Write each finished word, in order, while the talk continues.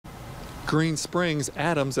Green Springs,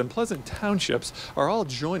 Adams, and Pleasant Townships are all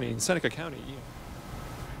joining Seneca County EMS.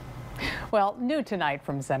 Well, new tonight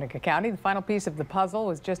from Seneca County, the final piece of the puzzle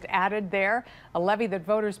was just added there. A levy that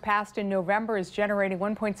voters passed in November is generating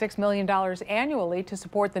 $1.6 million annually to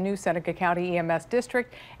support the new Seneca County EMS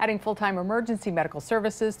district, adding full-time emergency medical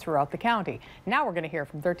services throughout the county. Now we're going to hear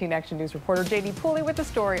from 13 Action News reporter J.D. Pooley with the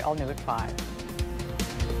story, all new at 5.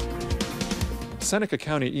 Seneca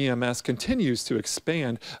County EMS continues to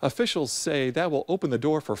expand. Officials say that will open the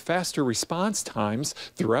door for faster response times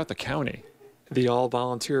throughout the county. The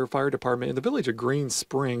all-volunteer fire department in the village of Green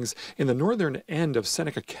Springs in the northern end of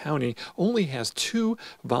Seneca County only has 2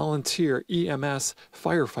 volunteer EMS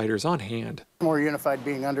firefighters on hand. More unified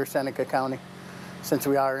being under Seneca County since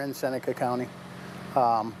we are in Seneca County.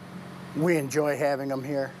 We enjoy having them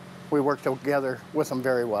here. We work together with them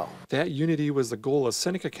very well. That unity was the goal of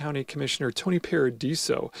Seneca County Commissioner Tony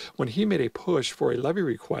Paradiso when he made a push for a levy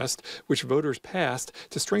request, which voters passed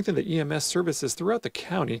to strengthen the EMS services throughout the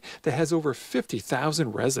county that has over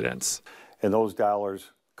 50,000 residents. And those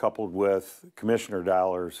dollars, coupled with commissioner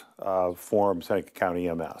dollars, form Seneca County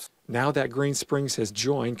EMS. Now that Green Springs has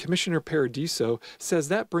joined, Commissioner Paradiso says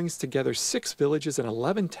that brings together 6 villages and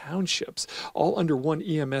 11 townships, all under one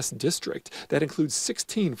EMS district that includes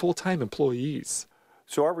 16 full-time employees.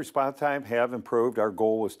 So our response time have improved. Our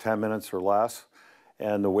goal was 10 minutes or less.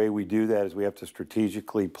 And the way we do that is we have to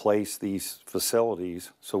strategically place these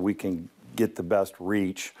facilities so we can get the best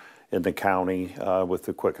reach in the county with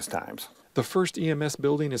the quickest times. The first EMS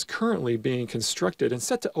building is currently being constructed and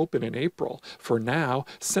set to open in April. For now,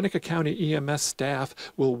 Seneca County EMS staff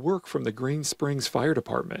will work from the Green Springs Fire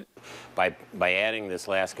Department. By adding this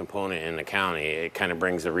last component in the county, it kind of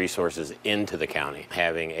brings the resources into the county.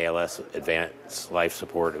 Having ALS advanced life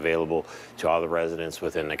support available to all the residents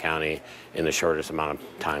within the county in the shortest amount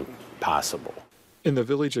of time possible. In the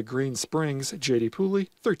village of Green Springs, J.D. Pooley,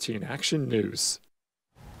 13 Action News.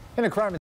 In a crime